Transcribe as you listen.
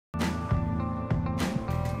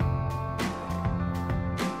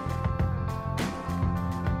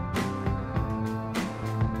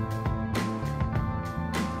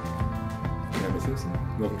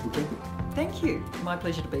Thank you. My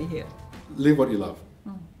pleasure to be here. Live what you love.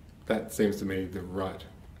 That seems to me the right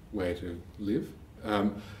way to live.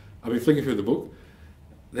 I've been flicking through the book.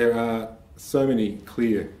 There are so many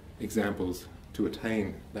clear examples to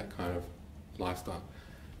attain that kind of lifestyle.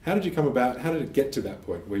 How did you come about, how did it get to that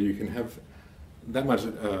point where you can have that much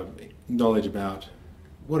knowledge about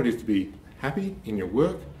what it is to be happy in your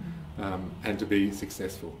work and to be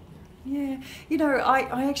successful? Yeah, you know,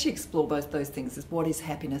 I actually explore both those things, as what is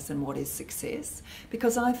happiness and what is success,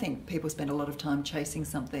 because I think people spend a lot of time chasing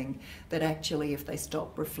something that actually, if they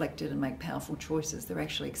stop, reflected and make powerful choices, they're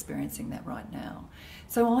actually experiencing that right now.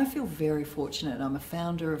 So I feel very fortunate. I'm a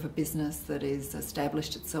founder of a business that has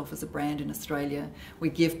established itself as a brand in Australia. We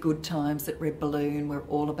give good times at Red Balloon. We're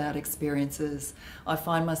all about experiences. I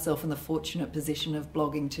find myself in the fortunate position of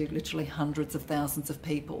blogging to literally hundreds of thousands of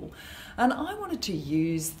people. And I wanted to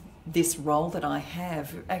use this role that I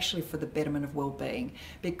have actually for the betterment of well-being,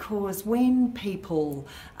 because when people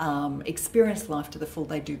experience life to the full,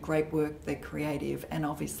 they do great work, they're creative, and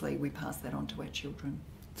obviously we pass that on to our children.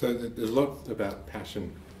 So there's a lot about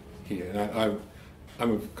passion here, and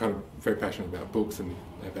I'm kind of very passionate about books and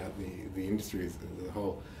about the industry as a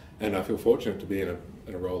whole, and I feel fortunate to be in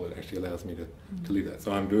a role that actually allows me to live that.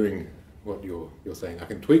 So I'm doing what you're saying. I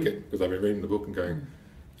can tweak it because I've been reading the book and going,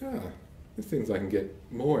 there's things I can get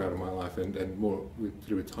more out of my life and more to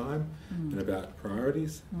do with time and about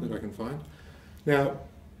priorities that I can find. Now,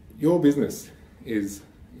 your business is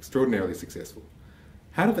extraordinarily successful.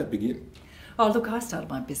 How did that begin? Oh, look, I started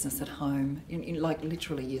my business at home, like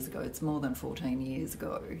literally years ago. It's more than 14 years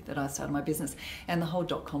ago that I started my business. And the whole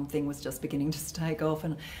 .com thing was just beginning to take off.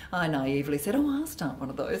 And I naively said, oh, I'll start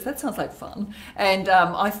one of those. That sounds like fun. And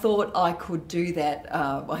I thought I could do that.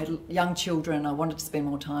 I had young children. I wanted to spend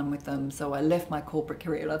more time with them. So I left my corporate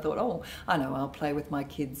career and I thought, oh, I know, I'll play with my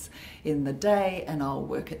kids in the day and I'll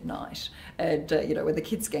work at night. And, you know, when the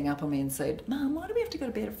kids gang up on me and said, Mum, why do we have to go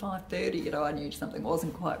to bed at 5:30? You know, I knew something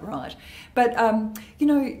wasn't quite right. But, you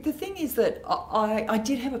know, the thing is that I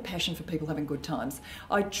did have a passion for people having good times.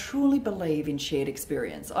 I truly believe in shared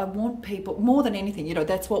experience. I want people, more than anything, you know,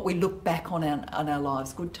 that's what we look back on our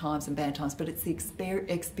lives, good times and bad times, but it's the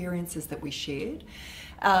experiences that we shared.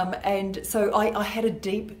 And so I had a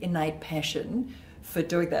deep, innate passion for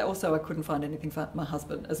doing that. Also, I couldn't find anything for my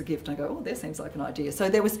husband as a gift. And I go, oh, that seems like an idea. So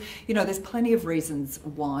there was, you know, there's plenty of reasons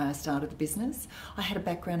why I started the business. I had a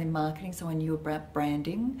background in marketing, so I knew about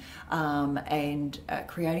branding and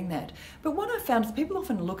creating that. But what I found is people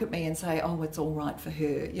often look at me and say, oh, it's all right for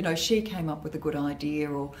her. You know, she came up with a good idea,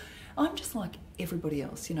 or I'm just like everybody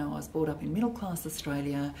else. You know, I was brought up in middle class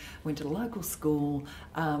Australia, went to local school,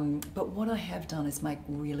 but what I have done is make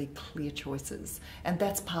really clear choices, and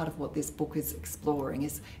that's part of what this book is exploring,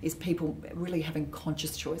 is people really having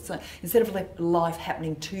conscious choice. So instead of life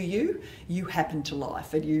happening to you, you happen to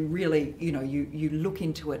life, and you really, you know, you look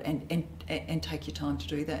into it and take your time to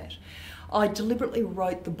do that. I deliberately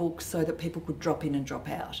wrote the book so that people could drop in and drop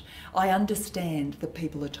out. I understand that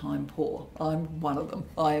people are time poor. I'm one of them.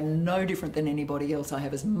 I am no different than anybody else. I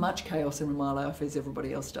have as much chaos in my life as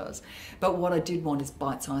everybody else does. But what I did want is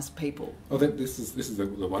bite-sized people. I think this is the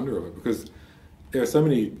wonder of it, because there are so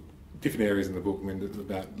many different areas in the book. I mean,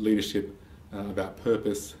 about leadership, about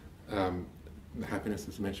purpose, happiness,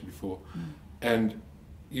 as I mentioned before, and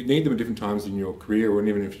you need them at different times in your career, or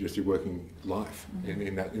even if you're just your working life,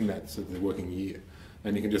 in that sort of working year,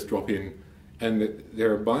 and you can just drop in, and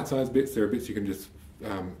there are bite-sized bits. There are bits you can just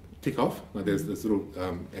tick off. Like there's little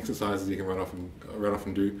exercises you can run off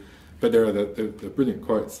and do, but there are the brilliant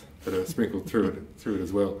quotes that are sprinkled through it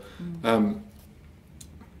as well. I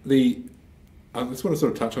just want to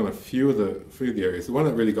sort of touch on a few of the areas. The one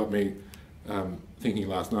that really got me thinking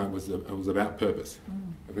last night was about purpose,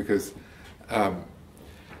 because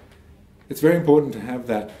it's very important to have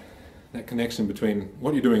that connection between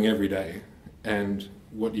what you're doing every day and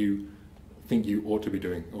what you think you ought to be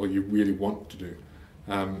doing, or you really want to do.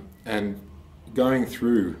 And going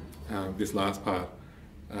through this last part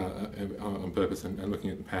on purpose and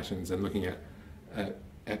looking at the passions and looking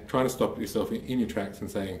at trying to stop yourself in your tracks and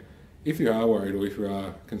saying, if you are worried or if you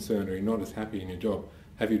are concerned or you're not as happy in your job,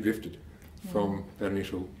 have you drifted from that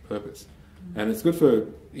initial purpose? And it's good for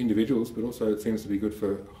individuals, but also it seems to be good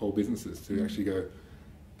for whole businesses to actually go,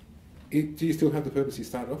 do you still have the purpose you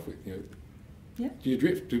started off with? You know, Yeah. Do you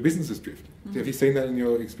drift? Do businesses drift? Have you seen that in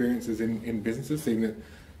your experiences in businesses, seeing that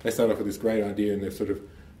they start off with this great idea and they've sort of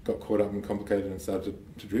got caught up and complicated and started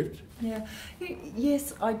to drift? Yeah.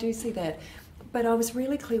 Yes, I do see that. But I was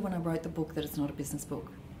really clear when I wrote the book that it's not a business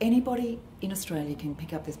book. Anybody in Australia can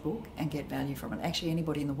pick up this book and get value from it. Actually,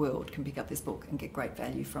 anybody in the world can pick up this book and get great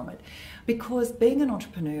value from it. Because being an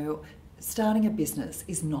entrepreneur starting a business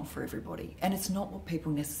is not for everybody, and it's not what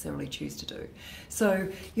people necessarily choose to do. So,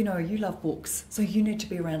 you know, you love books, so you need to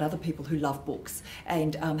be around other people who love books,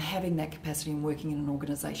 and having that capacity and working in an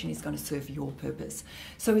organisation is going to serve your purpose.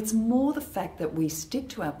 So it's more the fact that we stick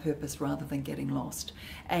to our purpose rather than getting lost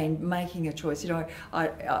and making a choice. You know,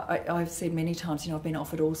 I've said many times, you know, I've been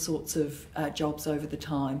offered all sorts of jobs over the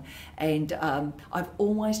time, and I've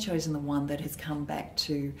always chosen the one that has come back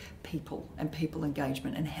to people and people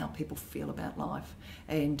engagement and how people feel about life.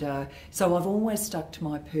 And so I've always stuck to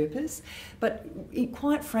my purpose, but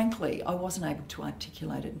quite frankly, I wasn't able to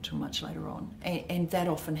articulate it until much later on. And that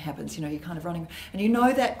often happens, you know, you're kind of running, and you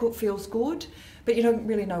know that feels good, but you don't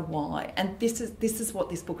really know why. And this is what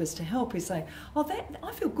this book is to help, is say, oh, that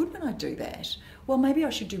I feel good when I do that. Well, maybe I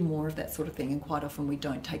should do more of that sort of thing. And quite often we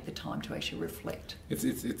don't take the time to actually reflect.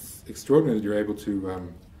 It's extraordinary that you're able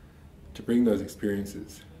to bring those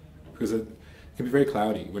experiences, because it can be very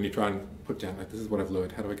cloudy when you try and put down, like, this is what I've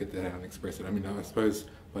learned, how do I get that out and express it? I mean, I suppose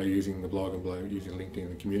by using the blog and by using LinkedIn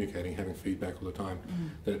and communicating, having feedback all the time,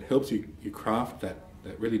 that it helps you craft that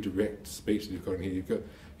really direct speech that you've got in here.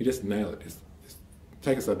 You just nail it. Just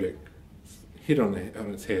take a subject, hit on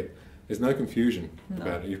its head. There's no confusion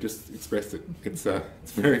about it. You've just expressed it. It's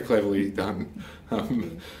very cleverly done.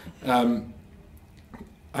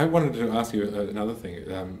 I wanted to ask you another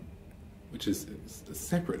thing, which is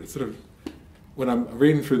separate. It's sort of, when I'm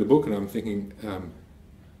reading through the book and I'm thinking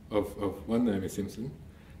of one Naomi Simson,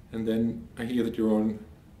 and then I hear that you're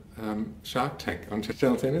on Shark Tank on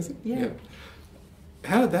Channel 10, is it? Yeah.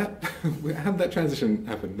 How did that transition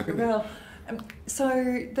happen? Well,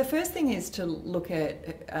 so the first thing is to look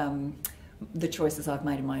at the choices I've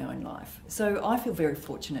made in my own life. So I feel very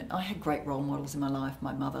fortunate. I had great role models in my life.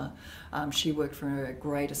 My mother, she worked for a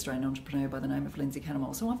great Australian entrepreneur by the name of Lindsay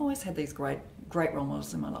Canamol. So I've always had these great role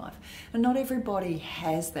models in my life. And not everybody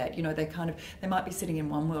has that. You know, they might be sitting in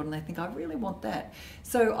one world and they think, I really want that.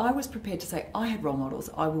 So I was prepared to say, I had role models,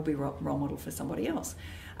 I will be role model for somebody else.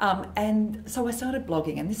 And so I started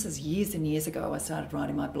blogging, and this is years and years ago. I started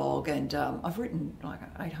writing my blog, and I've written like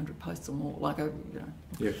 800 posts or more. Like,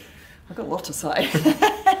 Yeah. I've got a lot to say.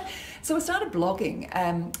 So I started blogging,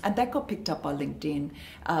 and that got picked up by LinkedIn,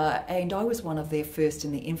 and I was one of their first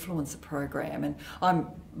in the influencer program, and I'm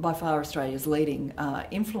by far Australia's leading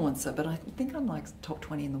influencer, but I think I'm like top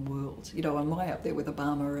 20 in the world. You know, I'm way up there with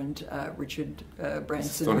Obama and Richard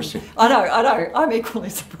Branson. Astonishing. I know. I'm equally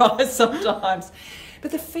surprised sometimes. But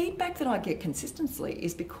the feedback that I get consistently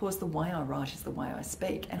is because the way I write is the way I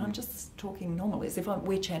speak, and I'm just talking normally, as if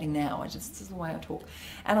we're chatting now. This is the way I talk.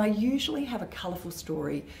 And I usually have a colourful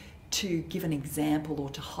story to give an example or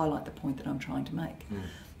to highlight the point that I'm trying to make.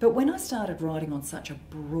 But when I started writing on such a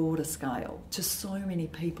broader scale to so many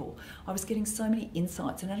people, I was getting so many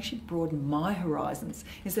insights, and it actually broadened my horizons.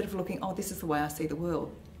 Instead of looking, oh, this is the way I see the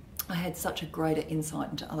world, I had such a greater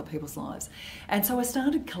insight into other people's lives. And so I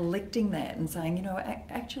started collecting that and saying, you know,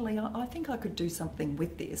 actually, I think I could do something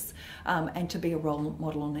with this, and to be a role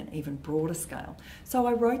model on an even broader scale. So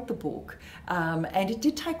I wrote the book, and it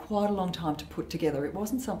did take quite a long time to put together. It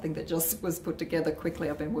wasn't something that just was put together quickly.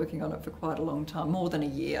 I've been working on it for quite a long time, more than a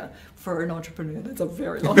year. For an entrepreneur, that's a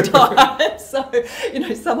very long time. So, you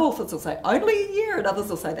know, some authors will say only a year, and others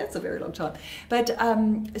will say that's a very long time. But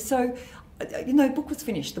you know, the book was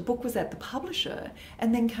finished. The book was at the publisher,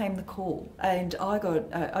 and then came the call, and I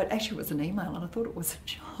got actually it was an email, and I thought it was a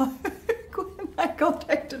joke. When they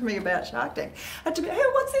contacted me about Shark Tank, I had to be, hey,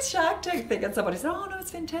 what's this Shark Tank thing? And somebody said, oh no, it's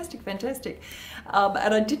fantastic.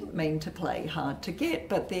 And I didn't mean to play hard to get,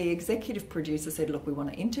 but the executive producer said, look, we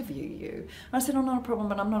want to interview you. And I said, oh, not a problem,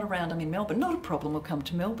 but I'm not around, I'm in Melbourne. Not a problem, we'll come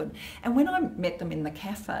to Melbourne. And when I met them in the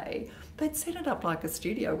cafe, they'd set it up like a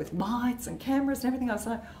studio with lights and cameras and everything. I was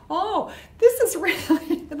like, oh, this is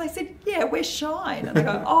really, and they said, yeah, we're Shine. And they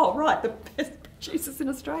go, oh, right, the best producers in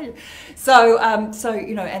Australia. So,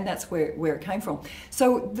 you know, and that's where it came from.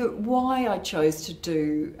 So why I chose to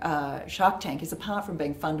do Shark Tank is, apart from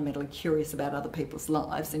being fundamentally curious about other people's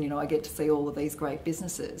lives, and, you know, I get to see all of these great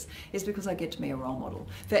businesses, is because I get to be a role model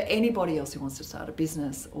for anybody else who wants to start a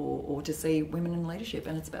business or to see women in leadership,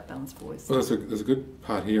 and it's about balanced voice. Well, there's a good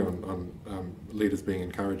part here on leaders being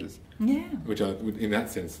encouragers. Yeah. Which, in that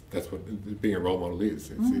sense, that's what being a role model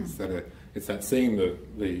is. It's that seeing the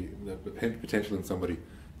potential in somebody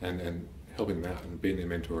and helping them out and being their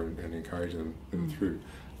mentor and encouraging them through.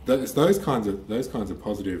 It's those kinds of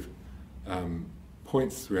positive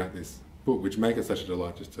points throughout this book which make it such a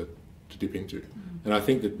delight just to dip into. And I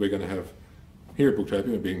think that we're going to have, here at Booktopia,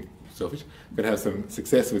 we're being selfish, going to have some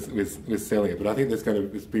success with selling it. But I think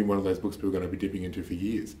it's been one of those books people are going to be dipping into for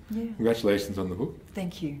years. Yeah. Congratulations on the book.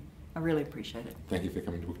 Thank you. I really appreciate it. Thank you for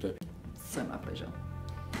coming to Booktopia. So my pleasure.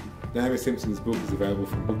 Naomi Simpson's book is available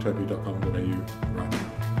from booktopia.com.au right now.